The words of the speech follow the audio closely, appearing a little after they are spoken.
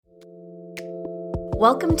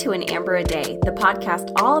Welcome to An Amber a Day, the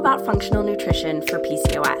podcast all about functional nutrition for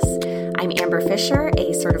PCOS. I'm Amber Fisher,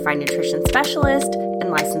 a certified nutrition specialist and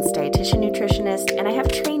licensed dietitian nutritionist, and I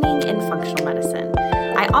have training in functional medicine.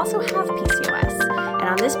 I also have PCOS, and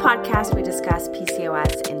on this podcast we discuss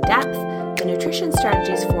PCOS in depth, the nutrition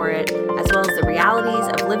strategies for it, as well as the realities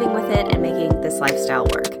of living with it and making this lifestyle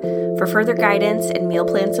work. For further guidance and meal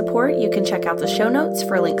plan support, you can check out the show notes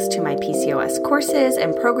for links to my PCOS courses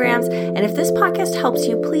and programs. And if this podcast helps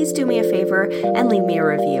you, please do me a favor and leave me a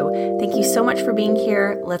review. Thank you so much for being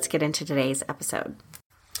here. Let's get into today's episode.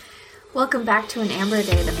 Welcome back to An Amber a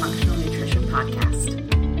Day, the Functional Nutrition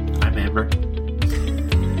Podcast. I'm Amber.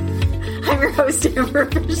 I'm your host, Amber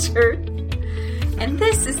Fisher. And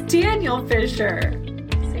this is Daniel Fisher.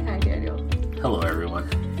 Say hi, Daniel. Hello, everyone.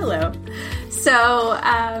 Hello. So,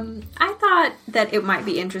 I thought that it might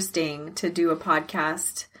be interesting to do a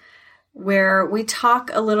podcast where we talk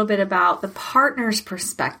a little bit about the partner's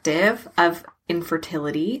perspective of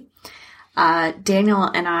infertility. Daniel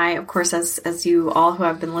and I, of course, as you all who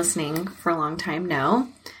have been listening for a long time know,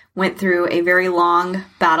 went through a very long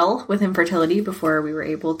battle with infertility before we were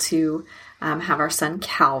able to have our son,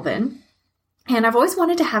 Calvin. And I've always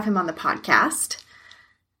wanted to have him on the podcast.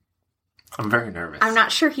 I'm very nervous. I'm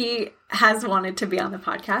not sure he has wanted to be on the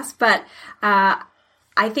podcast, but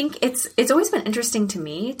I think it's always been interesting to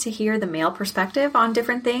me to hear the male perspective on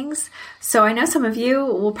different things. So I know some of you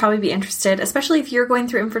will probably be interested, especially if you're going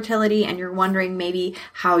through infertility and you're wondering maybe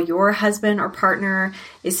how your husband or partner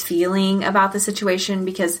is feeling about the situation,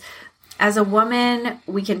 because as a woman,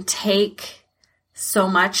 we can take so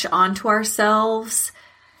much onto ourselves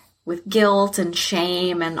with guilt and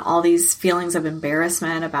shame and all these feelings of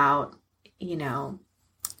embarrassment about, you know,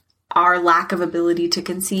 our lack of ability to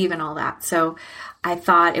conceive and all that. So I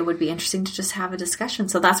thought it would be interesting to just have a discussion.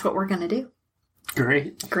 So that's what we're going to do.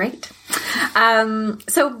 Great.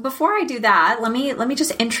 So before I do that, let me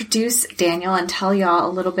just introduce Daniel and tell y'all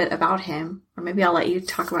a little bit about him. Or maybe I'll let you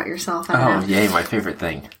talk about yourself. I don't know. Yay, my favorite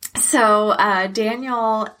thing. So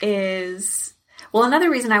Daniel is... Well, another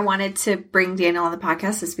reason I wanted to bring Daniel on the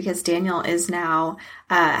podcast is because Daniel is now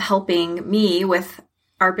helping me with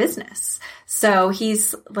our business. So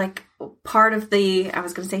he's like part of the, I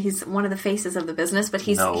was going to say he's one of the faces of the business, but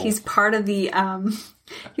he's part of the,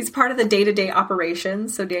 he's part of the day-to-day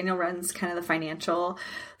operations. So Daniel runs kind of the financial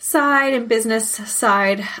side and business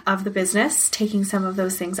side of the business, taking some of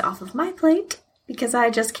those things off of my plate because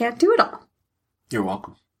I just can't do it all. You're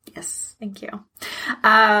welcome. Yes, thank you.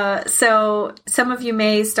 So some of you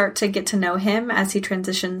may start to get to know him as he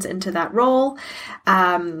transitions into that role.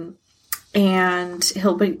 And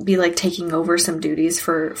he'll be like taking over some duties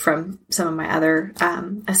from some of my other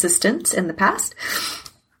assistants in the past.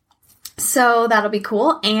 So that'll be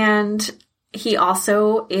cool. And he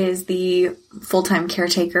also is the full-time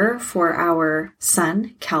caretaker for our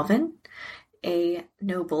son, Calvin. A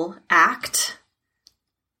noble act.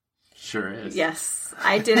 Sure is. Yes,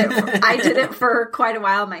 I did it. I did it for quite a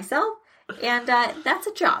while myself, and that's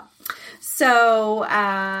a job. So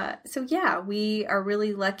yeah, we are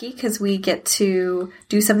really lucky because we get to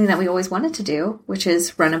do something that we always wanted to do, which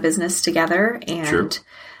is run a business together, and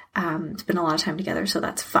spend a lot of time together. So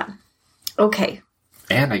that's fun. Okay.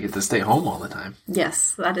 And I get to stay home all the time.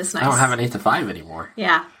 Yes, that is nice. I don't have an 8 to 5 anymore.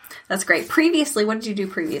 Yeah, that's great. Previously, what did you do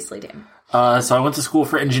previously, Dan? So I went to school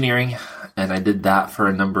for engineering, and I did that for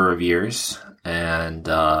a number of years, and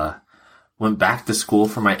went back to school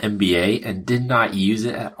for my MBA and did not use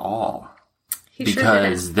it at all.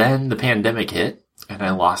 Because then the pandemic hit, and I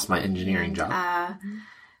lost my engineering job.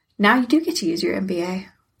 Now you do get to use your MBA.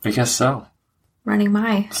 I guess so. Running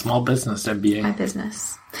my... Small business MBA. My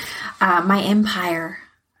business. My empire,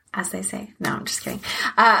 as they say. No, I'm just kidding.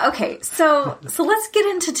 Okay, so let's get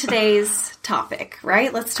into today's topic,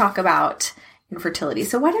 right? Let's talk about infertility.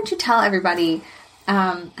 So why don't you tell everybody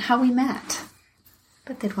how we met?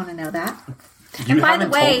 But they'd want to know that. You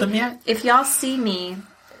haven't told them yet? If y'all see me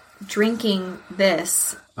drinking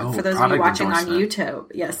this, for those of you watching on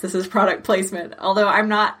YouTube, yes, this is product placement. Although I'm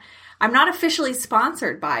not officially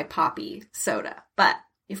sponsored by Poppy Soda, but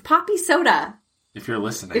if Poppy Soda, if you're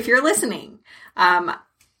listening, I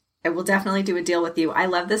will definitely do a deal with you. I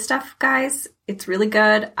love this stuff, guys. It's really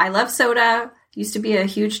good. I love soda. Used to be a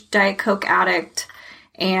huge Diet Coke addict,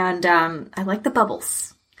 and I like the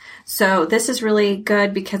bubbles. So this is really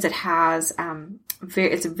good because it has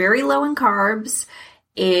it's very low in carbs.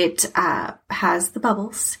 It has the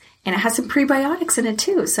bubbles, and it has some prebiotics in it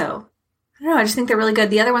too. So I don't know. I just think they're really good.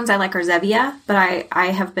 The other ones I like are Zevia, but I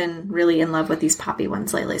have been really in love with these Poppy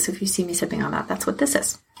ones lately. So if you see me sipping on that, that's what this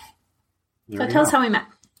is. So tell us how we met.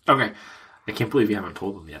 Okay. I can't believe you haven't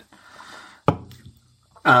told them yet.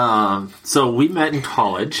 So we met in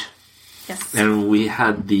college. Yes. And we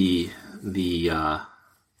had the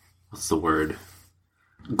what's the word?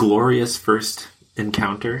 Glorious first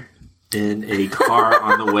encounter in a car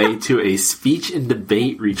on the way to a speech and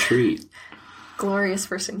debate retreat. Glorious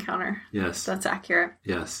first encounter. Yes. That's accurate.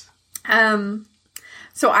 Yes.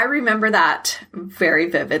 So I remember that very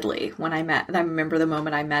vividly when I remember the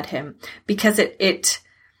moment I met him, because I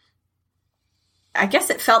guess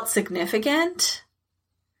it felt significant,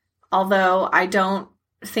 although I don't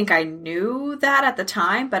think I knew that at the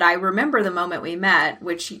time, but I remember the moment we met,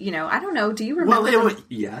 which, I don't know. Do you remember? Well,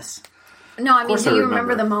 yes. No, I mean, do you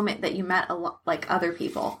remember the moment that you met other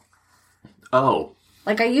people? Oh.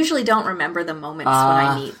 Like, I usually don't remember the moments when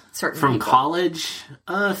I meet certain people. From college,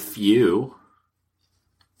 a few.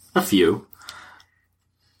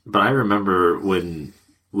 But I remember when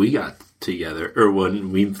we got together, or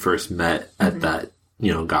when we first met at that,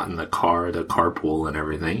 got in the car, the carpool and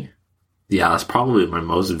everything. Yeah, that's probably my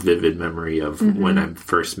most vivid memory of when I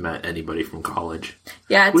first met anybody from college.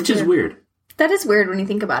 Yeah, which is weird. That is weird when you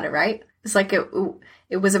think about it, right? It's like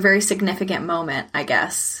it was a very significant moment, I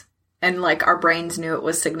guess. And like our brains knew it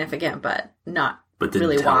was significant, but not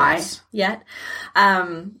really why yet.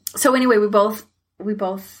 So anyway, we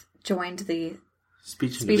both joined the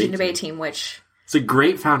speech and debate team, which it's a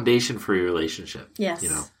great foundation for your relationship. Yes,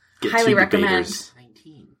 highly recommend. Debaters.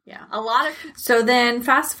 Yeah, So then,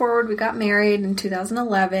 fast forward, we got married in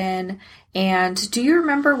 2011, and do you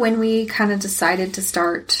remember when we kind of decided to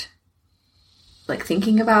start, like,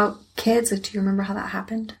 thinking about kids? Like, do you remember how that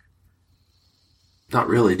happened? Not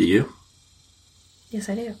really. Do you? Yes,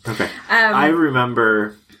 I do. Okay. I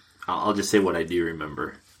remember. I'll just say what I do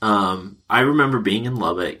remember. I remember being in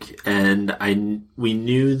Lubbock, and we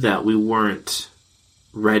knew that we weren't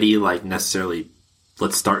ready, like, necessarily.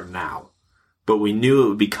 Let's start now. But we knew it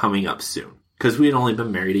would be coming up soon. Because we had only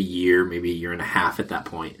been married a year, maybe a year and a half at that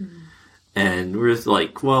point. And we were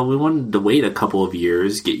like, well, we wanted to wait a couple of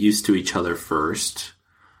years, get used to each other first,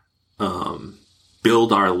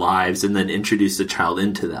 build our lives, and then introduce the child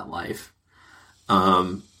into that life.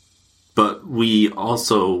 But we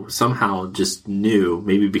also somehow just knew,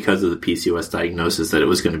 maybe because of the PCOS diagnosis, that it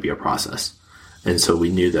was going to be a process. And so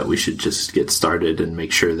we knew that we should just get started and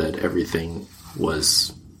make sure that everything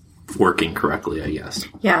was working correctly, I guess.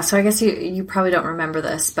 Yeah, so I guess you probably don't remember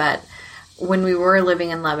this, but when we were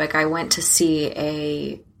living in Lubbock, I went to see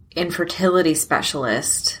a infertility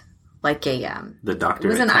specialist, like the doctor.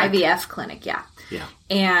 It was an IVF clinic, yeah. Yeah.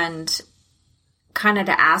 And kind of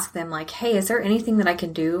to ask them, like, hey, is there anything that I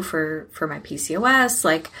can do for my PCOS?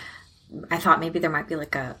 Like, I thought maybe there might be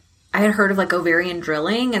I had heard of like ovarian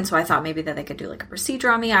drilling, and so I thought maybe that they could do like a procedure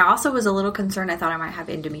on me. I also was a little concerned. I thought I might have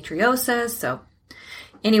endometriosis, so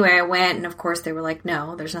anyway, I went, and of course they were like,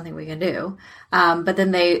 no, there's nothing we can do. But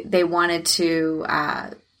then they wanted to,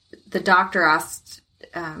 the doctor asked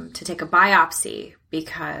to take a biopsy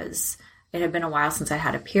because it had been a while since I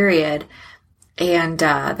had a period. And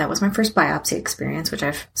that was my first biopsy experience, which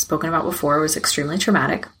I've spoken about before. It was extremely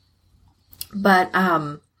traumatic. But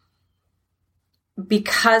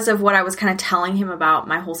because of what I was kind of telling him about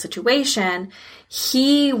my whole situation,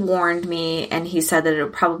 he warned me, and he said that it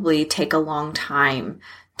would probably take a long time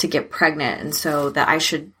to get pregnant, and so that I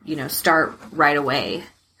should, start right away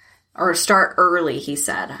or start early, he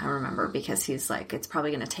said. I remember, because he's like, it's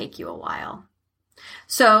probably going to take you a while.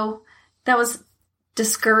 So that was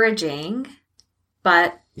discouraging,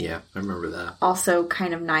 but yeah, I remember that. Also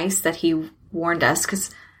kind of nice that he warned us,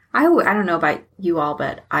 because I don't know about you all,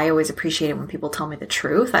 but I always appreciate it when people tell me the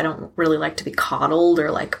truth. I don't really like to be coddled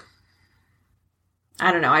or like,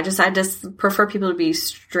 I don't know. I just prefer people to be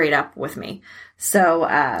straight up with me. So,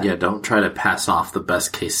 yeah, don't try to pass off the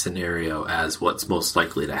best case scenario as what's most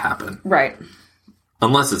likely to happen. Right.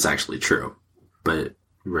 Unless it's actually true, but it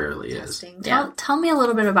rarely is. Yeah. Tell me a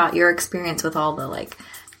little bit about your experience with all the like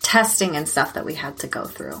testing and stuff that we had to go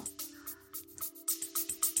through.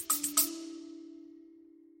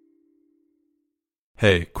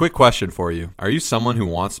 Hey, quick question for you. Are you someone who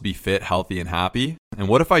wants to be fit, healthy, and happy? And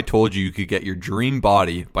what if I told you could get your dream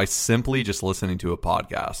body by simply just listening to a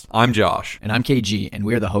podcast? I'm Josh. And I'm KG, and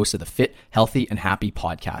we're the hosts of the Fit, Healthy, and Happy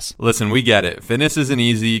podcast. Listen, we get it. Fitness isn't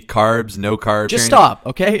easy. Carbs, no carbs. Just stop,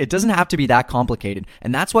 okay? It doesn't have to be that complicated.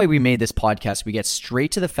 And that's why we made this podcast. We get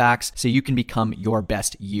straight to the facts so you can become your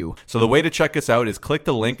best you. So the way to check us out is click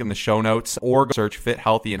the link in the show notes or search Fit,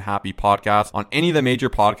 Healthy, and Happy podcast on any of the major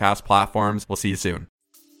podcast platforms. We'll see you soon.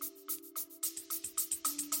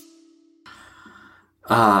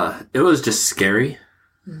 It was just scary.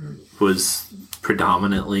 Was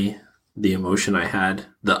predominantly the emotion I had,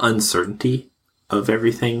 the uncertainty of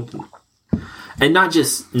everything. And not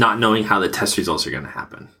just not knowing how the test results are going to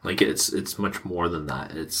happen. Like it's much more than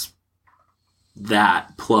that. It's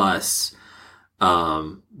that plus,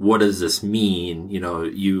 what does this mean? You know,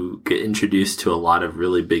 you get introduced to a lot of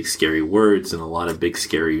really big, scary words and a lot of big,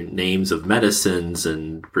 scary names of medicines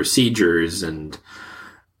and procedures. And,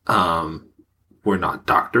 we're not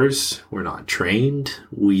doctors. We're not trained.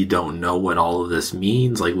 We don't know what all of this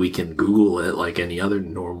means. Like, we can Google it like any other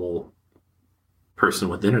normal person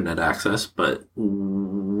with internet access, but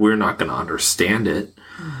we're not going to understand it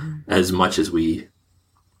as much as we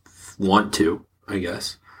want to, I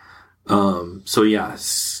guess. So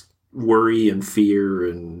yes, worry and fear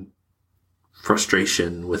and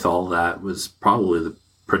frustration with all that was probably the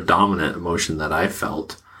predominant emotion that I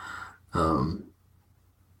felt. And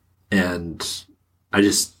I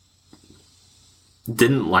just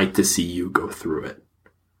didn't like to see you go through it.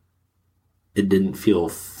 It didn't feel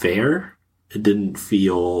fair. It didn't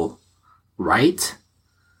feel right.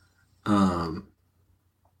 And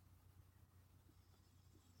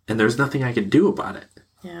there's nothing I could do about it.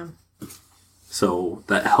 Yeah. So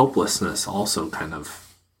that helplessness also kind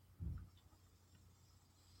of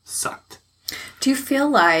sucked. Do you feel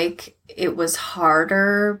like it was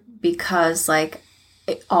harder because like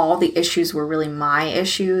all the issues were really my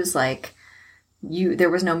issues? Like there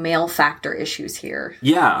was no male factor issues here.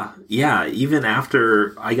 Yeah. Even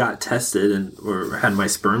after I got tested or had my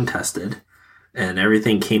sperm tested and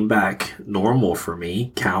everything came back normal for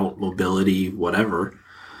me, count, mobility, whatever,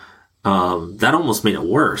 that almost made it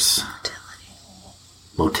worse.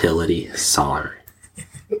 Motility, sorry.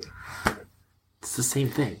 It's the same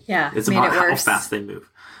thing. Yeah, it's about how fast they move.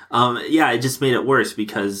 It just made it worse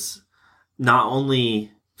because not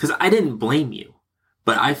only because I didn't blame you,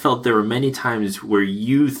 but I felt there were many times where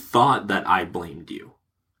you thought that I blamed you,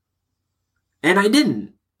 and I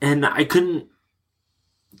didn't, and I couldn't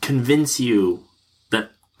convince you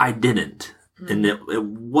that I didn't, and it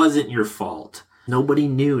wasn't your fault. Nobody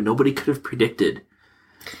knew. Nobody could have predicted.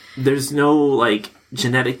 There's no like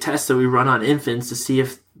genetic tests that we run on infants to see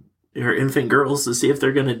if, or infant girls to see if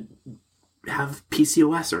they're going to have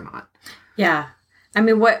PCOS or not. Yeah. I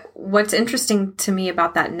mean, what's interesting to me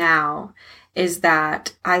about that now is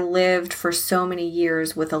that I lived for so many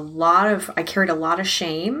years with I carried a lot of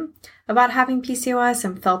shame about having PCOS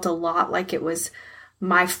and felt a lot like it was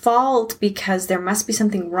my fault because there must be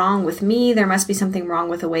something wrong with me. There must be something wrong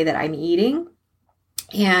with the way that I'm eating.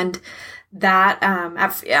 And that,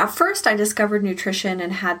 at first I discovered nutrition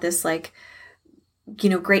and had this like,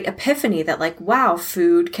 great epiphany that like, wow,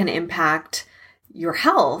 food can impact your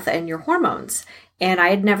health and your hormones. And I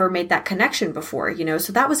had never made that connection before,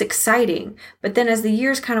 so that was exciting. But then as the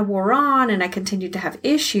years kind of wore on and I continued to have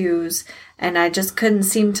issues and I just couldn't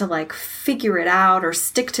seem to like figure it out or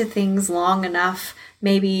stick to things long enough,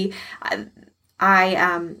 maybe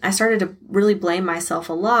I started to really blame myself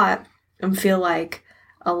a lot and feel like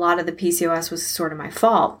a lot of the PCOS was sort of my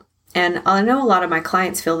fault. And I know a lot of my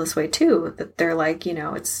clients feel this way too, that they're like,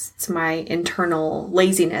 it's my internal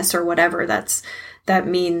laziness or whatever that's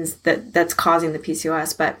causing the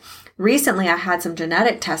PCOS. But recently I had some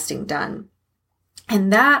genetic testing done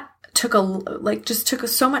and that took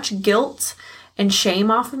so much guilt and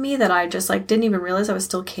shame off of me that I just like didn't even realize I was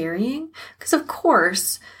still carrying. Because of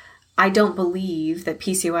course I don't believe that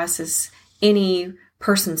PCOS is any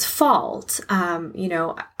person's fault.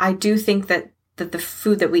 I do think that the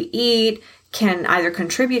food that we eat can either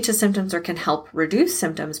contribute to symptoms or can help reduce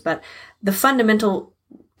symptoms. But the fundamental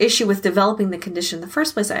issue with developing the condition in the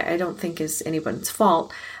first place, I don't think is anyone's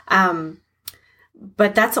fault.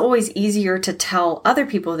 But that's always easier to tell other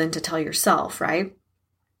people than to tell yourself, right?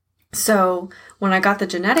 So when I got the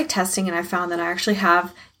genetic testing and I found that I actually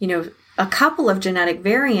have, a couple of genetic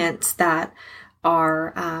variants that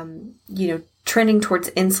are, trending towards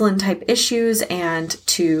insulin type issues and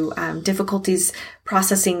to difficulties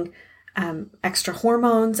processing extra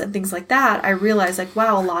hormones and things like that, I realized like,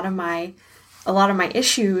 wow, a lot of my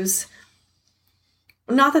issues,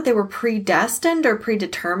 not that they were predestined or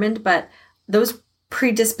predetermined, but those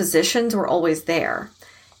predispositions were always there.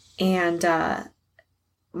 And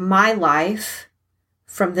my life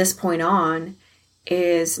from this point on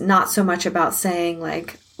is not so much about saying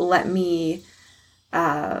like, let me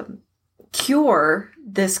cure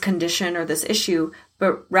this condition or this issue,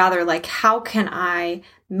 but rather like, how can I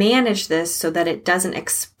manage this so that it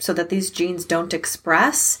doesn't, so that these genes don't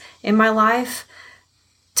express in my life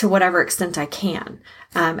to whatever extent I can.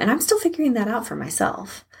 And I'm still figuring that out for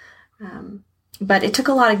myself. But it took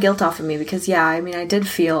a lot of guilt off of me because, I did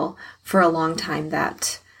feel for a long time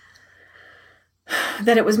that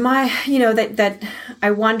it was my, that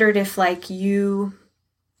I wondered if like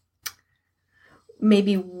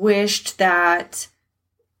maybe wished that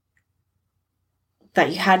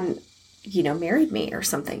you hadn't, married me or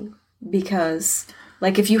something? Because,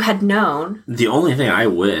 like, if you had known... The only thing I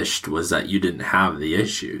wished was that you didn't have the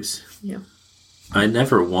issues. Yeah. I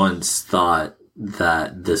never once thought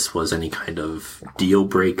that this was any kind of deal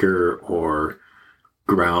breaker or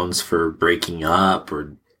grounds for breaking up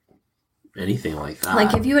or anything like that.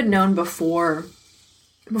 Like, if you had known before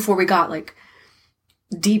we got, like,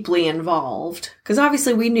 deeply involved, because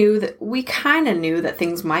obviously we kind of knew that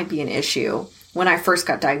things might be an issue when I first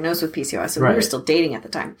got diagnosed with PCOS, so we were still dating at the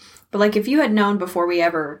time. But, like, if you had known before we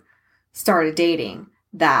ever started dating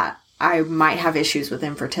that I might have issues with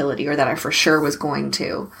infertility, or that I for sure was going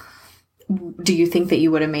to, do you think that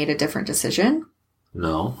you would have made a different decision?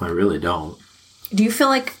 No, I really don't. Do you feel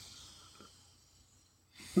like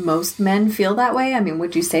most men feel that way? I mean,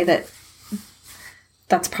 would you say that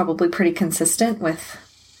that's probably pretty consistent with...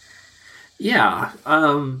 Yeah,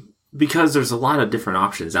 because there's a lot of different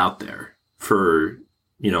options out there for,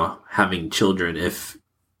 having children if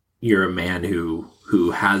you're a man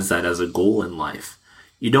who has that as a goal in life.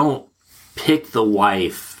 You don't pick the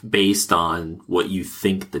wife based on what you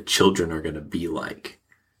think the children are going to be like.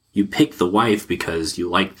 You pick the wife because you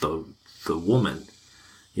like the woman.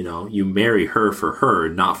 You marry her for her,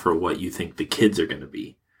 not for what you think the kids are going to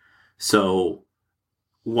be. So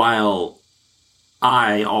while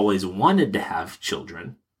I always wanted to have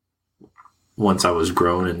children once I was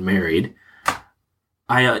grown and married,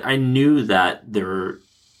 I knew that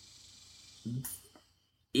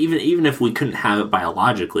even if we couldn't have it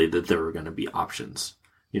biologically, that there were going to be options.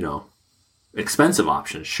 Expensive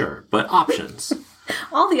options, sure, but options.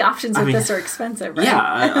 All the options with this are expensive, right?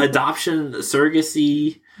 Yeah, adoption,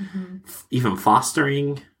 surrogacy, even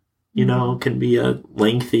fostering, can be a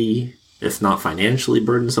lengthy, if not financially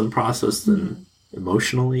burdensome process, then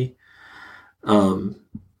emotionally. But,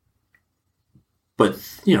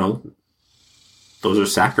 those are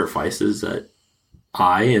sacrifices that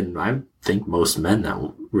I think most men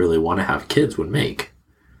that really want to have kids would make.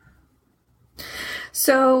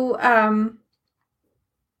 So,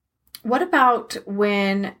 what about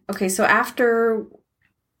so after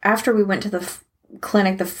we went to the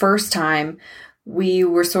clinic the first time, we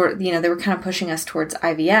were they were kind of pushing us towards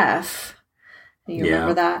IVF. You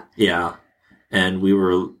remember that? Yeah. And we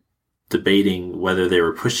were debating whether they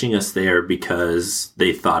were pushing us there because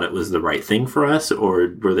they thought it was the right thing for us,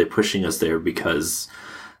 or were they pushing us there because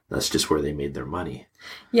that's just where they made their money.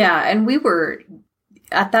 Yeah, and we were,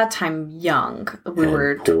 at that time, young. We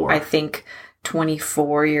were, poor. I think,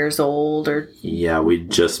 24 years old. Yeah, we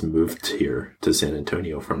just moved here to San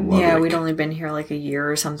Antonio from Lubbock. Yeah, we'd only been here like a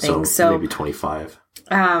year or something. So maybe 25.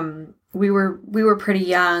 We were pretty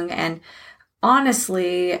young, and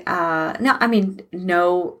honestly,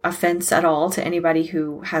 no offense at all to anybody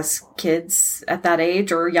who has kids at that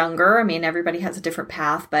age or younger. I mean, everybody has a different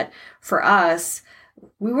path, but for us,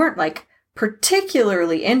 we weren't like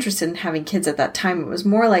particularly interested in having kids at that time. It was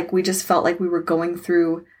more like we just felt like we were going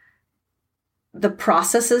through the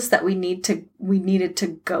processes that we needed to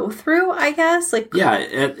go through, I guess. Like, yeah,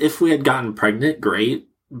 if we had gotten pregnant, great,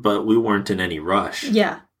 but we weren't in any rush.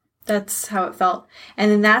 Yeah. That's how it felt.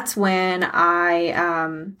 And then that's when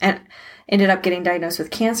I ended up getting diagnosed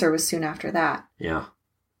with cancer, was soon after that. Yeah.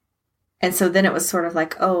 And so then it was sort of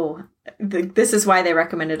like, this is why they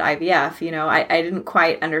recommended IVF. I didn't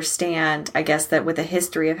quite understand, I guess, that with a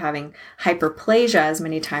history of having hyperplasia as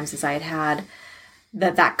many times as I had,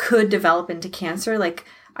 that could develop into cancer. Like,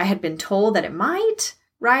 I had been told that it might,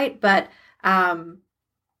 right? But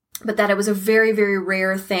that it was a very, very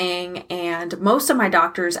rare thing. And most of my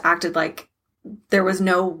doctors acted like there was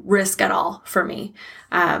no risk at all for me.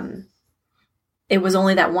 It was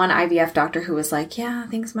only that one IVF doctor who was like, yeah,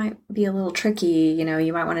 things might be a little tricky.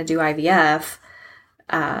 You might want to do IVF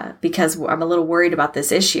because I'm a little worried about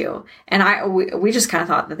this issue. And we just kind of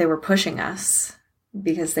thought that they were pushing us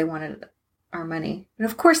because they wanted our money. And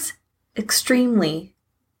of course, extremely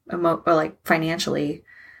financially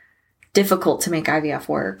difficult to make IVF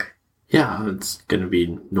work. Yeah, it's going to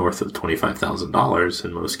be north of $25,000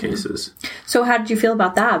 in most cases. So how did you feel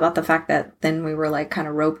about that? About the fact that then we were like kind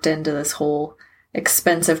of roped into this whole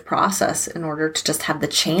expensive process in order to just have the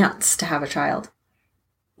chance to have a child?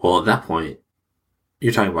 Well, at that point,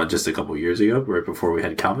 you're talking about just a couple years ago, right before we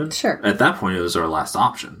had Calvin? Sure. At that point, it was our last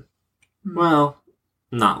option. Mm-hmm. Well,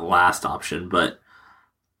 not last option, but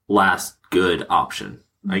last good option,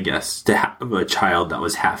 I guess, to have a child that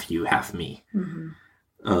was half you, half me.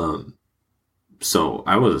 Mm-hmm. So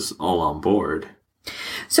I was all on board.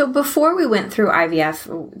 So before we went through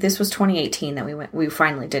IVF, this was 2018 that we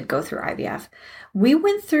finally did go through IVF. We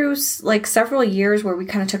went through like several years where we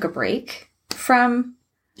kind of took a break from,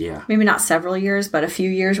 maybe not several years, but a few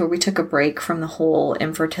years where we took a break from the whole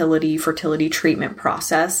fertility treatment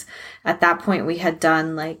process. At that point, we had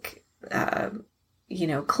done like,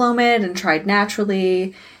 Clomid and tried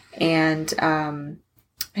naturally. And I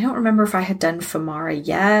don't remember if I had done Femara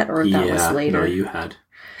yet or if that was later. No, you had.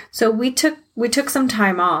 So we took some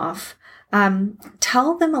time off.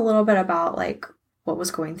 Tell them a little bit about like what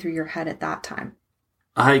was going through your head at that time.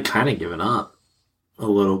 I had kind of given up a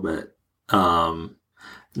little bit.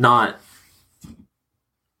 Not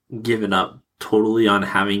given up totally on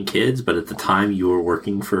having kids, but at the time you were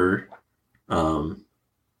working for a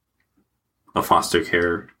foster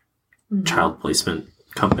care child placement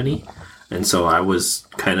company. And so I was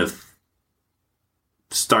kind of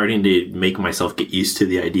starting to make myself get used to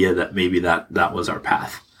the idea that maybe that was our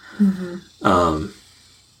path.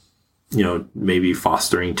 Maybe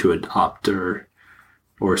fostering to adopt or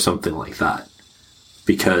something like that,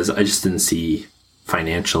 because I just didn't see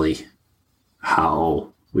financially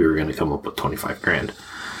how we were going to come up with $25,000.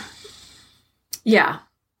 Yeah,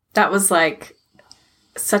 that was like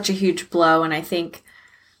such a huge blow. And I think,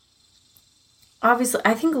 obviously,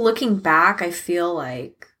 looking back, I feel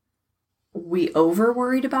like we over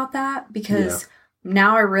worried about that, because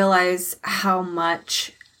now I realize how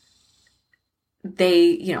much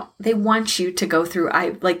they want you to go through,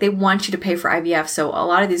 they want you to pay for IVF. So a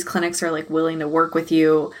lot of these clinics are like willing to work with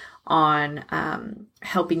you on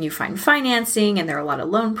helping you find financing, and there are a lot of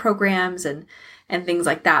loan programs and things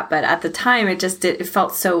like that. But at the time, it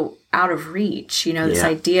felt so out of reach, this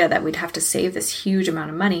idea that we'd have to save this huge amount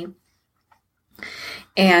of money.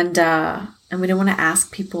 And we didn't want to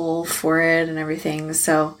ask people for it and everything.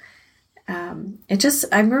 So I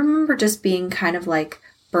remember just being kind of like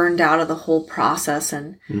burned out of the whole process.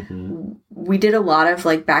 And we did a lot of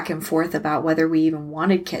like back and forth about whether we even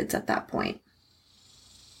wanted kids at that point.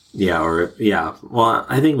 Well,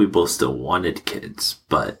 I think we both still wanted kids,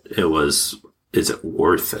 but is it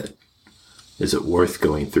worth it? Is it worth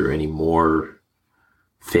going through any more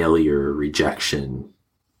failure, rejection,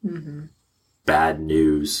 bad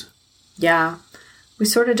news? Yeah. We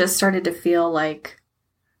sort of just started to feel like,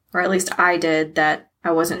 or at least I did, that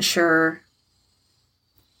I wasn't sure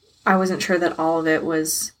that all of it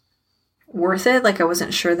was worth it. Like, I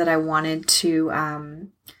wasn't sure that I wanted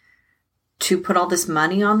to put all this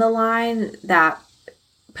money on the line that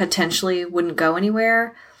potentially wouldn't go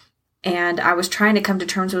anywhere. And I was trying to come to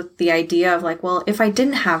terms with the idea of like, well, if I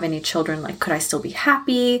didn't have any children, like, could I still be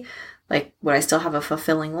happy? Like, would I still have a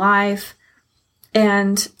fulfilling life?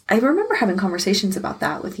 And I remember having conversations about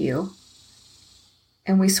that with you.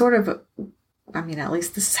 And we sort of, at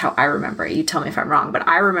least this is how I remember it. You tell me if I'm wrong, but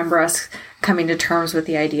I remember us coming to terms with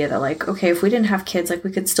the idea that like, okay, if we didn't have kids, like,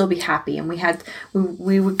 we could still be happy. And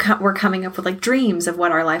we're coming up with like dreams of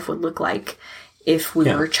what our life would look like if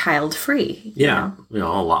we were child free. Yeah. A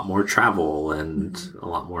lot more travel and a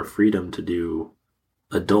lot more freedom to do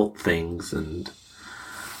adult things. And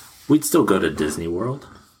we'd still go to Disney World.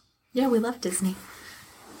 Yeah, we love Disney.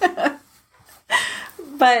 But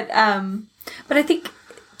I think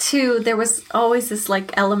too, there was always this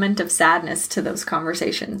like element of sadness to those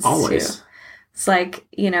conversations. Always. Too. It's like,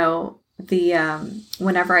 the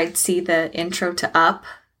whenever I'd see the intro to Up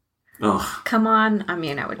come on,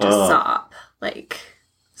 I would just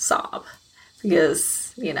sob.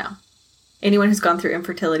 Because, anyone who's gone through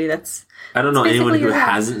infertility, I don't know anyone who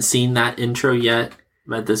hasn't seen that intro yet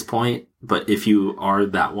at this point, but if you are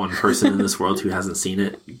that one person in this world who hasn't seen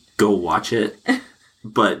it, go watch it,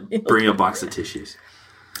 but bring a box of tissues.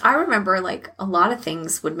 I remember like a lot of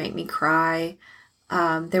things would make me cry.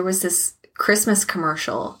 There was this Christmas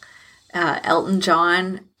commercial. Elton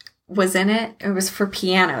John was in it. It was for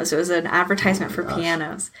pianos. It was an advertisement for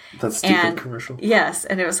pianos. That stupid commercial. Yes,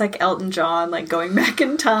 and it was like Elton John like going back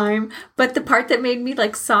in time. But the part that made me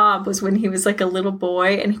like sob was when he was like a little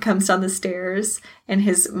boy and he comes down the stairs and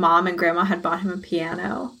his mom and grandma had bought him a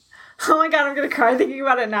piano. Oh my god, I'm gonna cry thinking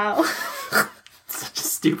about it now. Such a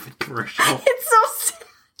stupid commercial. It's so sad.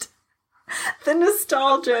 The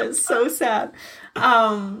nostalgia is so sad.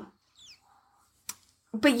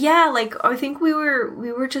 But yeah, like, I think we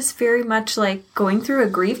were just very much like going through a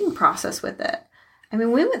grieving process with it. We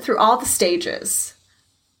went through all the stages.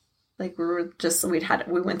 Like, we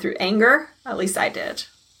went through anger. At least I did.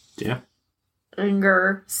 Yeah.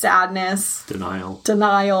 Anger, sadness. Denial.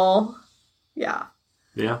 Yeah.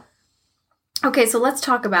 Yeah. Okay, so let's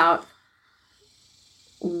talk about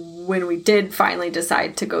when we did finally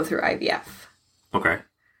decide to go through IVF. Okay.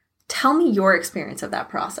 Tell me your experience of that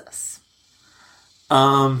process.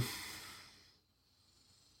 I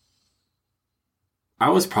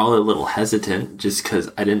was probably a little hesitant just because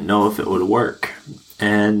I didn't know if it would work.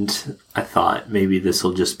 And I thought maybe this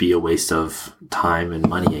will just be a waste of time and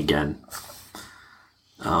money again.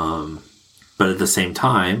 But at the same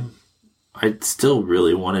time, I still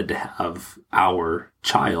really wanted to have our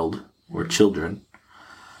child or children.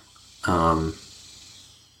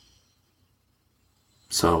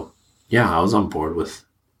 So, yeah, I was on board with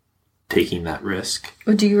taking that risk.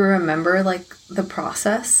 Do you remember, like, the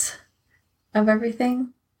process of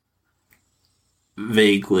everything?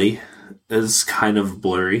 Vaguely. It's kind of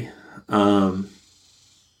blurry.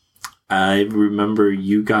 I remember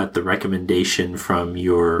you got the recommendation from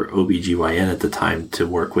your OBGYN at the time to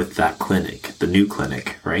work with that clinic, the new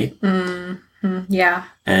clinic, right? Yeah.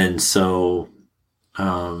 And so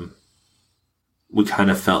we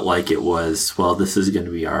kind of felt like it was, well, this is going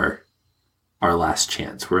to be our last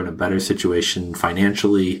chance. We're in a better situation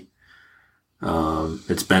financially.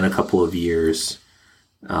 It's been a couple of years.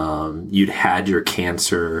 You'd had your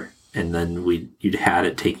cancer, and then you'd had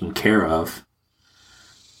it taken care of.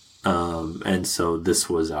 And so this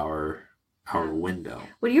was our window.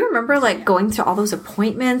 Well, do you remember, like, going to all those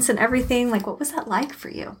appointments and everything? Like, what was that like for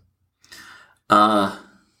you?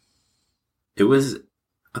 It was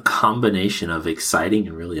a combination of exciting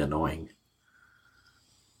and really annoying.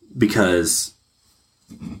 Because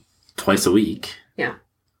twice a week, yeah,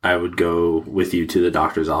 I would go with you to the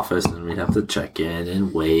doctor's office, and we'd have to check in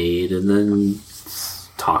and wait, and then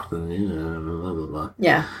talk to them, blah, blah, blah.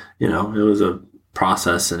 Yeah. You know, it was a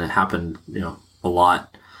process, and it happened, a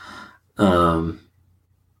lot. And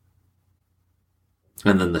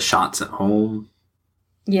then the shots at home.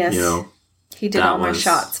 Yes. He did all my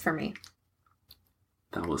shots for me.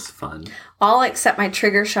 That was fun. All except my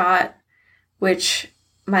trigger shot, which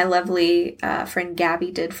my lovely friend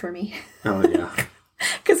Gabby did for me. Oh, yeah.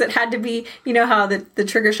 Because it had to be, you know how the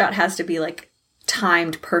trigger shot has to be, like,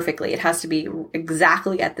 timed perfectly. It has to be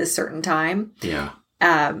exactly at this certain time. Yeah.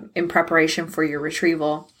 In preparation for your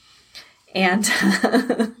retrieval. And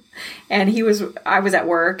and I was at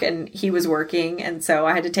work and he was working, and so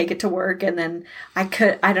I had to take it to work, and then I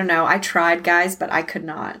tried, guys, but I could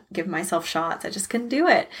not give myself shots. I just couldn't do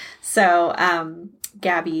it. So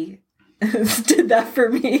Gabby did that for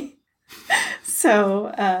me.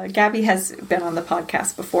 So Gabby has been on the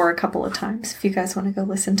podcast before a couple of times. If you guys want to go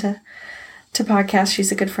listen to podcasts,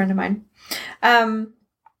 she's a good friend of mine.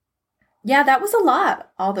 Yeah, that was a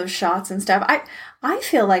lot, all those shots and stuff. I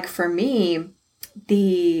feel like for me,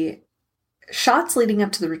 the shots leading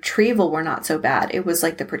up to the retrieval were not so bad. It was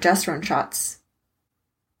like the progesterone shots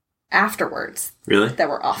afterwards. Really? That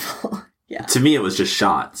were awful. Yeah. To me, it was just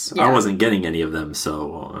shots. Yeah. I wasn't getting any of them,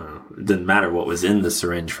 so it didn't matter what was in the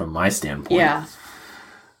syringe from my standpoint. Yeah.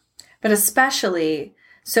 But especially,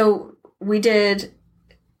 so we did,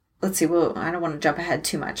 let's see, well, I don't want to jump ahead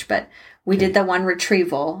too much, but we did the one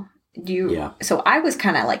retrieval. Yeah. So I was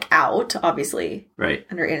kind of like out, obviously, right,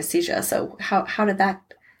 under anesthesia. So how did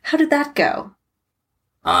that go?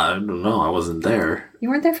 I don't know. I wasn't there. You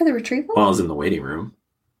weren't there for the retrieval? Well, I was in the waiting room.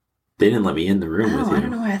 They didn't let me in the room with you. I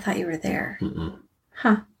don't know why I thought you were there. Mm-mm.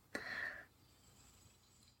 Huh.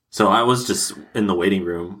 So I was just in the waiting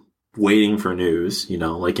room waiting for news,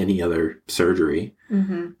 like any other surgery.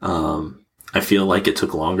 Mm-hmm. I feel like it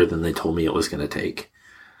took longer than they told me it was going to take.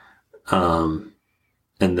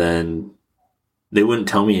 And then they wouldn't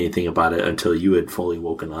tell me anything about it until you had fully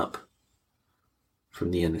woken up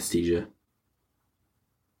from the anesthesia.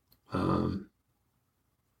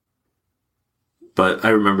 But I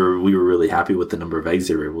remember we were really happy with the number of eggs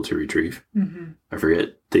they were able to retrieve. Mm-hmm. I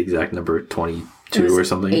forget the exact number, 22 or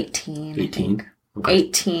something? 18. 18? Okay.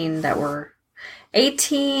 18 that were...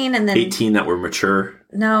 18 and then... 18 that were mature.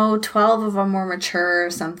 No, 12 of them were mature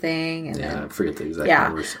or something. And yeah, then, I forget the exact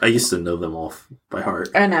numbers. I used to know them all by heart.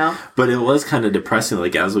 I know. But it was kind of depressing,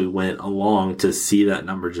 like, as we went along to see that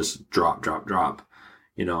number just drop.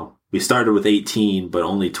 We started with 18, but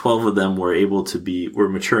only 12 of them were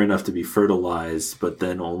mature enough to be fertilized, but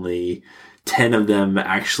then only 10 of them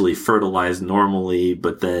actually fertilized normally,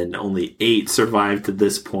 but then only 8 survived to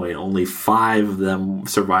this point. Only 5 of them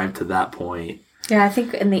survived to that point. Yeah, I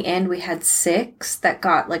think in the end we had 6 that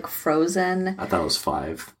got, like, frozen. I thought it was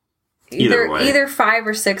 5. Either 5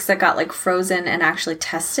 or 6 that got, like, frozen and actually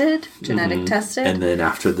tested, genetic tested. And then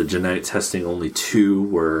after the genetic testing, only 2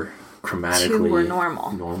 were chromatically... 2 were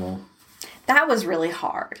normal. That was really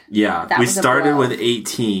hard. Yeah, we started with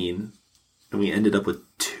 18, and we ended up with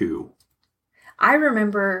 2. I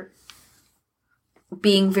remember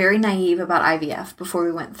being very naive about IVF before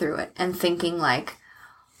we went through it and thinking, like,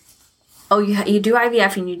 you do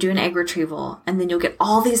IVF and you do an egg retrieval, and then you'll get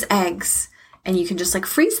all these eggs, and you can just like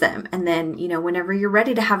freeze them, and then whenever you're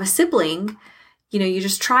ready to have a sibling, you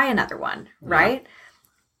just try another one, right?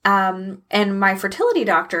 And my fertility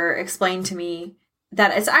doctor explained to me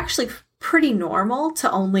that it's actually pretty normal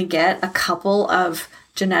to only get a couple of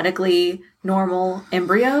genetically normal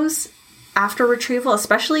embryos after retrieval,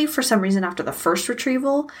 especially for some reason after the first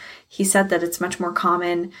retrieval. He said that it's much more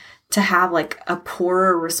common to have like a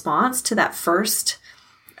poorer response to that first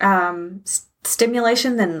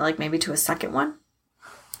stimulation than like maybe to a second one.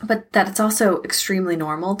 But that it's also extremely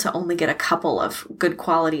normal to only get a couple of good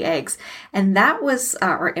quality eggs. And that was,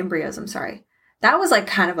 or embryos, I'm sorry. That was like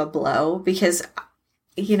kind of a blow because,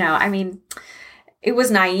 it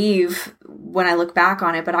was naive when I look back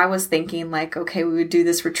on it, but I was thinking like, okay, we would do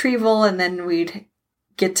this retrieval and then we'd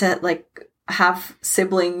get to like have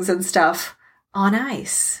siblings and stuff on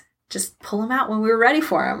ice. Just pull them out when we were ready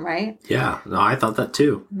for them, right? Yeah, no, I thought that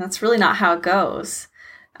too. And that's really not how it goes.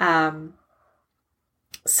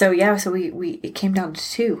 So it came down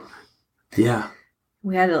to 2. Yeah.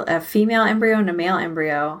 We had a female embryo and a male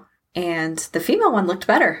embryo, and the female one looked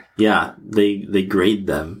better. Yeah, they grade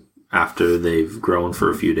them after they've grown for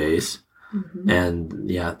a few days. Mm-hmm. And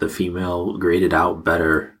yeah, the female graded out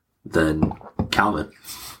better than Calvin.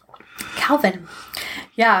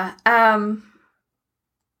 Yeah.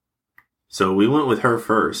 So we went with her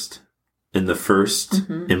first in the first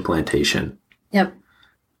implantation. Yep.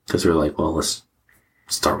 Because we were like, well, let's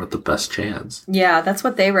start with the best chance. Yeah, that's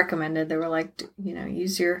what they recommended. They were like,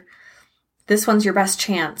 this one's your best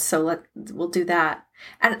chance, so we'll do that.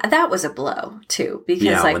 And that was a blow too,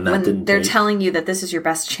 because when they're telling you that this is your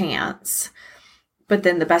best chance, but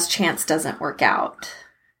then the best chance doesn't work out.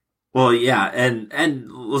 Well, yeah,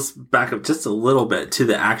 and let's back up just a little bit to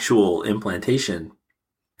the actual implantation.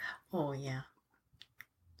 Oh, yeah.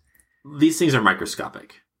 These things are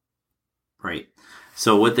microscopic, right?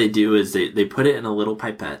 So what they do is they put it in a little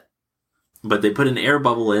pipette, but they put an air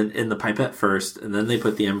bubble in the pipette first, and then they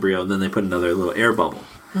put the embryo, and then they put another little air bubble.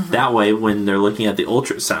 Mm-hmm. That way, when they're looking at the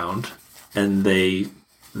ultrasound and they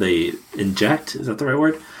inject, is that the right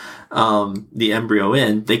word? The embryo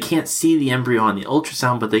in, they can't see the embryo on the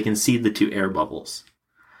ultrasound, but they can see the 2 air bubbles.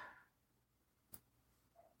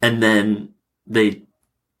 And then they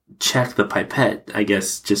check the pipette, I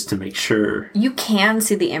guess, just to make sure. You can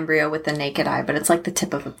see the embryo with the naked eye, but it's like the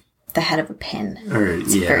tip of the head of a pin.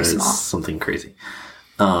 It's very small. Something crazy.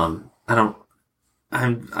 I'm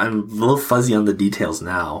a little fuzzy on the details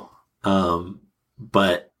now.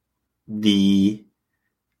 But she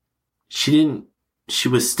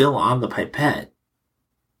was still on the pipette,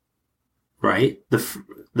 right?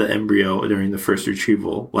 The embryo during the first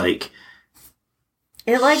retrieval,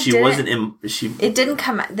 it didn't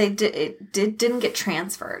come. It didn't get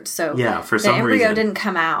transferred. So yeah, for some reason the embryo didn't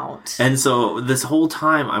come out. And so this whole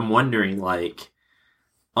time, I'm wondering,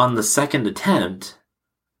 on the second attempt,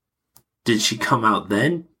 did she come out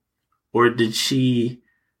then, or did she?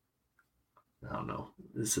 I don't know.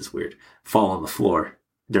 This is weird. Fall on the floor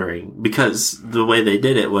because the way they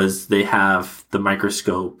did it was they have the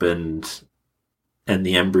microscope and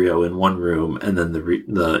the embryo in one room, and then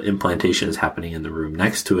the implantation is happening in the room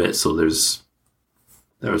next to it. So there was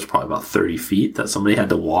probably about 30 feet that somebody had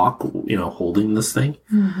to walk, holding this thing.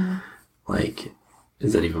 Mm-hmm.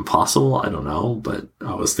 Is that even possible? I don't know. But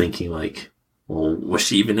I was thinking well, was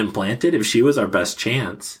she even implanted? If she was our best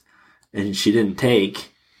chance and she didn't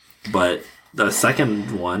take, but the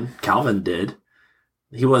second one, Calvin did,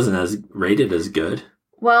 he wasn't as rated as good.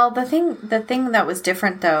 Well, the thing that was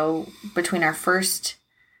different, though, between our first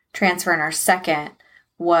transfer and our second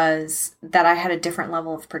was that I had a different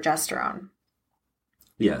level of progesterone.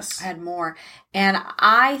 Yes. I had more. And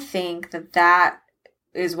I think that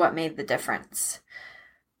is what made the difference.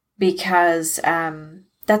 Because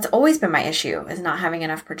that's always been my issue, is not having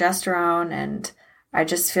enough progesterone. And I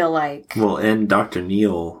just feel like... Well, and Dr.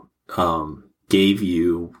 Neal gave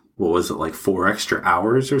you, 4 extra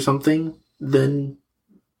hours or something then?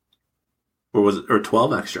 Or was it, or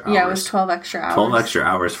 12 extra hours? Yeah, it was 12 extra hours. 12 extra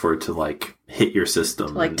hours for it to hit your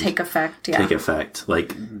system. To take effect, yeah. Take effect.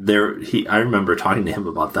 I remember talking to him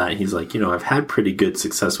about that. And he's like, I've had pretty good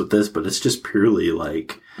success with this, but it's just purely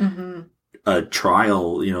a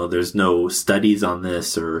trial. There's no studies on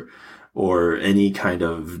this or any kind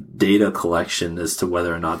of data collection as to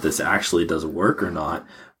whether or not this actually does work or not.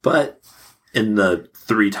 But in the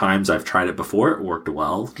 3 times I've tried it before, it worked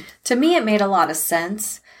well. To me, it made a lot of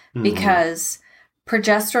sense. Because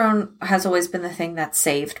progesterone has always been the thing that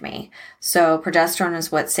saved me. So progesterone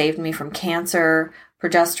is what saved me from cancer.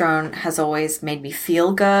 Progesterone has always made me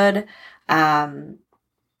feel good.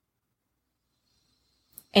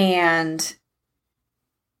 And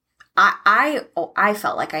I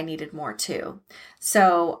felt like I needed more too.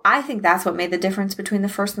 So I think that's what made the difference between the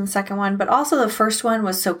first and the second one. But also the first one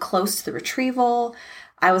was so close to the retrieval.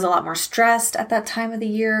 I was a lot more stressed at that time of the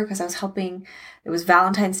year because I was helping. It was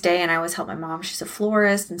Valentine's Day and I always help my mom. She's a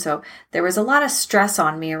florist. And so there was a lot of stress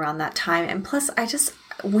on me around that time. And plus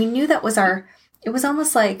we knew that was it was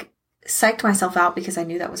almost like psyched myself out because I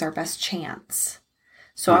knew that was our best chance.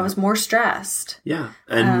 So I was more stressed. Yeah.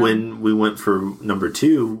 And when we went for number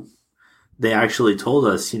 2, they actually told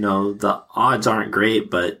us, the odds aren't great,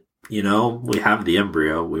 but, we have the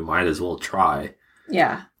embryo. We might as well try.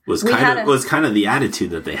 Yeah. Was kind of the attitude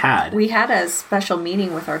that they had. We had a special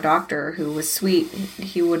meeting with our doctor who was sweet.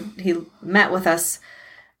 He met with us,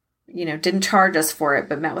 didn't charge us for it,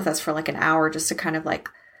 but met with us for like an hour just to kind of like,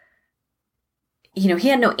 he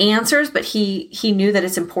had no answers, but he knew that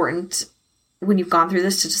it's important when you've gone through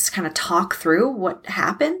this to just kind of talk through what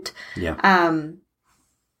happened. Yeah.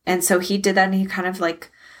 And so he did that and he kind of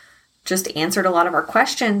like just answered a lot of our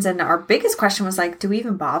questions. And our biggest question was like, do we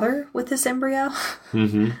even bother with this embryo?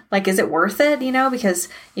 Mm-hmm. Like, is it worth it? Because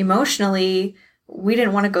emotionally we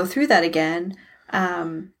didn't want to go through that again.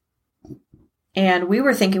 And we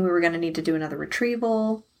were thinking we were going to need to do another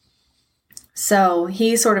retrieval. So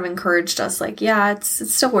he sort of encouraged us like, yeah,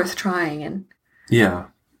 it's still worth trying. And yeah,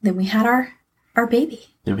 then we had our baby.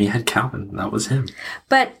 And we had Calvin. That was him.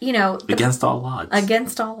 But, against all odds.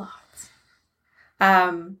 Against all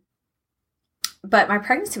odds. But my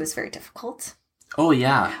pregnancy was very difficult. Oh,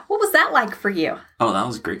 yeah. What was that like for you? Oh, that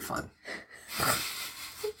was great fun.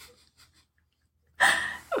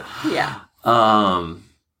 Yeah.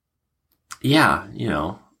 Yeah,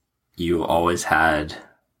 you always had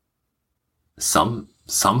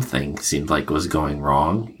something seemed like was going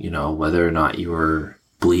wrong, whether or not you were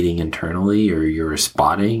bleeding internally or you were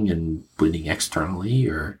spotting and bleeding externally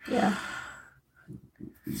or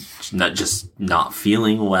not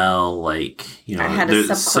feeling well, like, I had a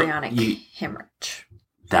subchorionic hemorrhage.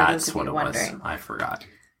 That's what it was. I forgot.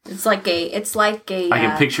 It's like a I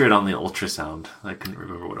can picture it on the ultrasound. I couldn't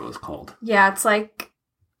remember what it was called. Yeah, it's like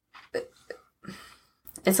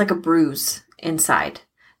a bruise inside,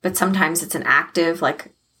 but sometimes it's an active,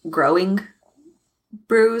 like, growing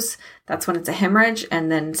bruise. That's when it's a hemorrhage, and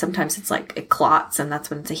then sometimes it's like it clots, and that's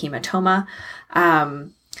when it's a hematoma.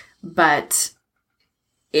 But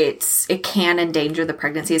it can endanger the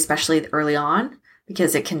pregnancy, especially early on,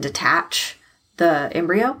 because it can detach the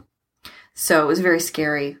embryo. So it was very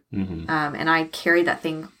scary. Mm-hmm. And I carried that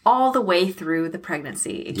thing all the way through the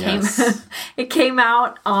pregnancy. It came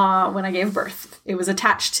out when I gave birth. It was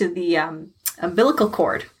attached to the umbilical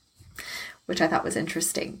cord, which I thought was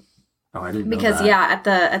interesting. Oh, I didn't know because that.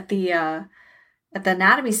 at the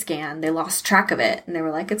anatomy scan, they lost track of it, and they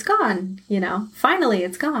were like, "It's gone." Finally,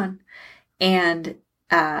 it's gone. And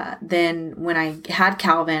then when I had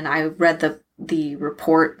Calvin, I read the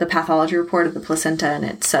report, the pathology report of the placenta, and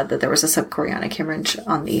it said that there was a subchorionic hemorrhage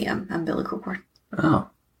on the umbilical cord. Oh.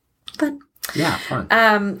 But yeah,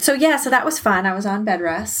 fun. So that was fun. I was on bed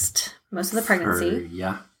rest most of the pregnancy.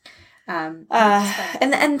 And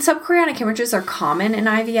subchorionic hemorrhages are common in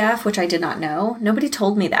IVF, which I did not know. Nobody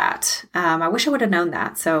told me that. I wish I would have known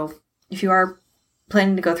that. So if you are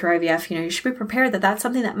planning to go through IVF, you should be prepared that that's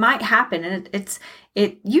something that might happen. And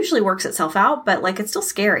it usually works itself out, but like, it's still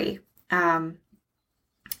scary. And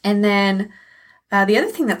then the other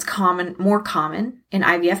thing that's more common in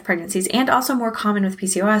IVF pregnancies and also more common with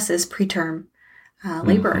PCOS is preterm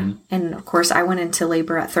labor. Mm-hmm. And of course, I went into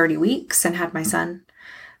labor at 30 weeks and had my son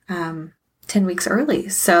 10 weeks early.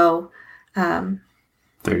 So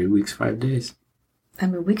 30 weeks, 5 days. I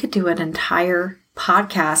mean, we could do an entire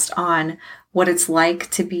podcast on what it's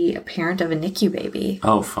like to be a parent of a NICU baby.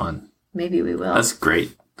 Oh, fun. Maybe we will. That's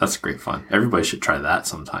great. That's great fun. Everybody should try that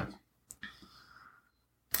sometime.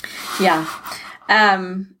 Yeah.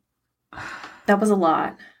 That was a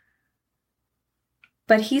lot.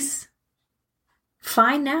 But he's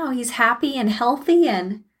fine now. He's happy and healthy,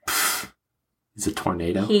 and he's a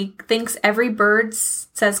tornado. He thinks every bird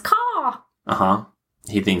says caw. Uh-huh.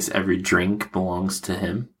 He thinks every drink belongs to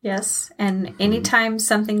him. Yes. And anytime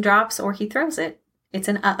something drops or he throws it, it's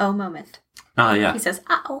an uh-oh moment. Oh, yeah. He says,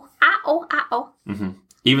 uh-oh, uh-oh, uh-oh. Mm-hmm.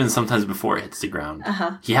 Even sometimes before it hits the ground.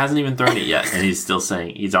 Uh-huh. He hasn't even thrown it yet, and he's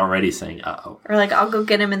already saying, uh-oh. Or like, I'll go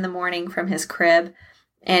get him in the morning from his crib,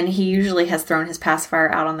 and he usually has thrown his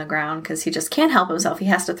pacifier out on the ground because he just can't help himself. He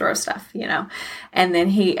has to throw stuff, And then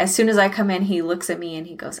as soon as I come in, he looks at me and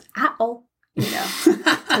he goes, uh-oh,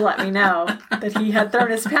 to let me know that he had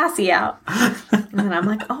thrown his passy out. And then I'm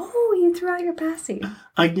like, oh, you threw out your passy.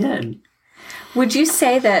 Again. Would you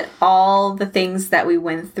say that all the things that we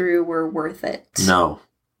went through were worth it? No.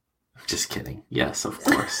 Just kidding. Yes, of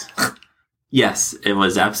course. Yes, it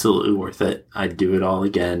was absolutely worth it. I'd do it all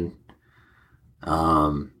again.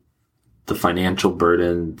 The financial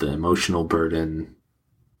burden, the emotional burden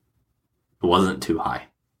wasn't too high.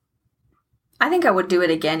 I think I would do it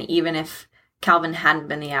again even if Calvin hadn't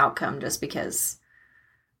been the outcome, just because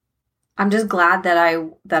I'm just glad that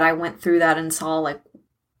I went through that and saw like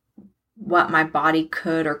what my body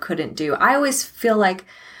could or couldn't do. I always feel like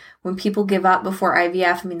when people give up before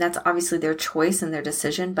IVF, I mean, that's obviously their choice and their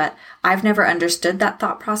decision, but I've never understood that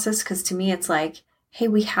thought process, because to me it's like, hey,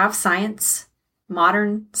 we have science,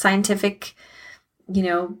 modern scientific,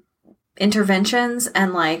 interventions,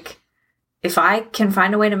 and like, if I can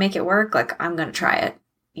find a way to make it work, like, I'm going to try it,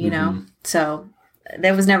 know? So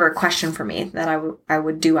there was never a question for me that I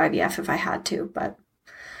would do IVF if I had to, but,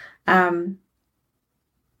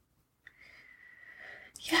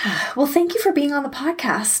 yeah. Well, thank you for being on the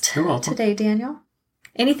podcast today, Daniel.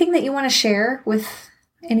 Anything that you want to share with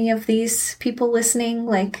any of these people listening,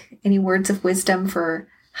 like any words of wisdom for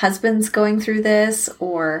husbands going through this,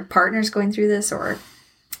 or partners going through this, or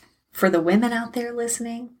for the women out there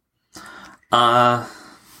listening? I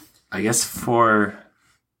guess for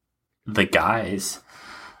the guys,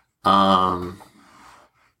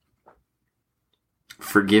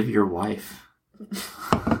 forgive your wife.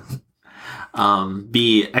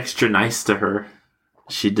 Be extra nice to her.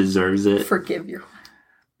 She deserves it. Forgive your wife.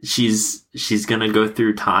 She's gonna go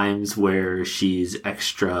through times where she's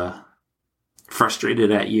extra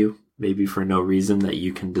frustrated at you, maybe for no reason that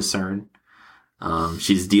you can discern.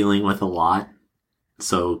 She's dealing with a lot,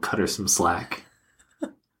 so cut her some slack.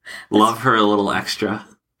 Love her a little extra.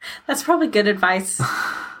 That's probably good advice,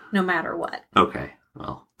 no matter what. Okay,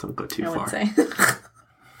 well, don't go too far. I would say.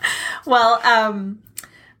 Well,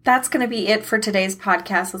 that's going to be it for today's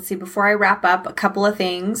podcast. Let's see, before I wrap up, a couple of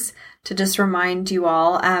things to just remind you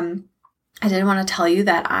all. I did want to tell you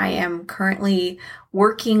that I am currently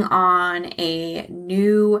working on a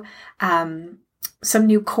new, some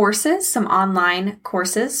new courses, some online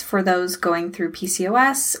courses for those going through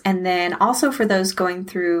PCOS, and then also for those going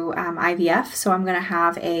through IVF. So I'm going to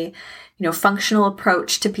have a functional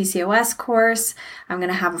approach to PCOS course. I'm going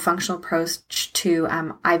to have a functional approach to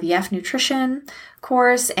IVF nutrition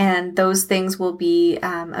course, and those things will be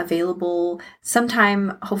available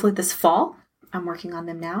sometime, hopefully this fall. I'm working on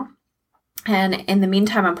them now. And in the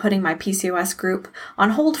meantime, I'm putting my PCOS group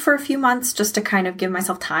on hold for a few months just to kind of give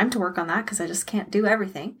myself time to work on that, because I just can't do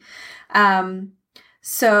everything.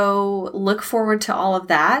 So look forward to all of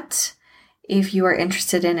that if you are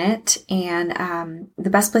interested in it. And the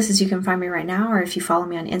best places you can find me right now are if you follow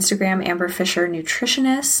me on Instagram, Amber Fisher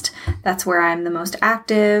Nutritionist. That's where I'm the most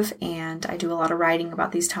active, and I do a lot of writing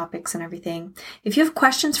about these topics and everything. If you have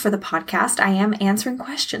questions for the podcast, I am answering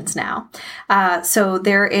questions now. So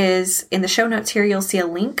there is, in the show notes here, you'll see a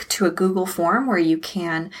link to a Google form where you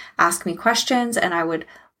can ask me questions, and I would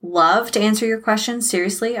love to answer your questions.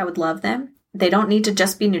 Seriously, I would love them. They don't need to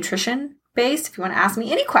just be nutrition based. If you want to ask me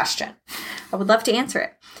any question, I would love to answer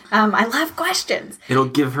it. I love questions. It'll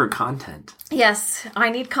give her content. Yes, I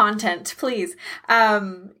need content, please.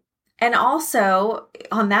 And also,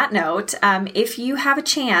 on that note, if you have a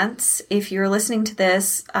chance, if you're listening to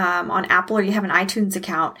this on Apple or you have an iTunes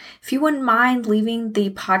account, if you wouldn't mind leaving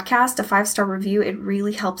the podcast a 5-star review, it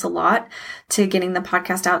really helps a lot to getting the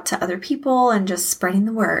podcast out to other people and just spreading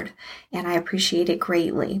the word. And I appreciate it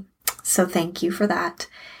greatly. So thank you for that.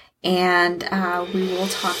 And we will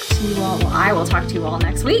talk to you all. Well, I will talk to you all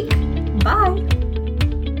next week. Bye.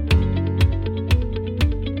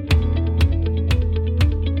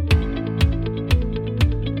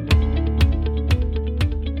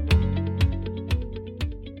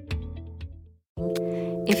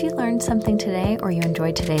 If you learned something today, or you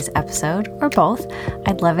enjoyed today's episode, or both,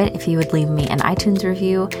 I'd love it if you would leave me an iTunes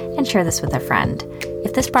review and share this with a friend.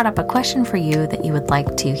 If this brought up a question for you that you would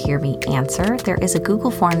like to hear me answer, there is a Google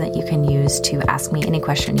form that you can use to ask me any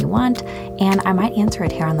question you want, and I might answer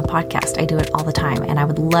it here on the podcast. I do it all the time, and I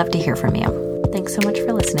would love to hear from you. Thanks so much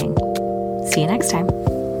for listening. See you next time.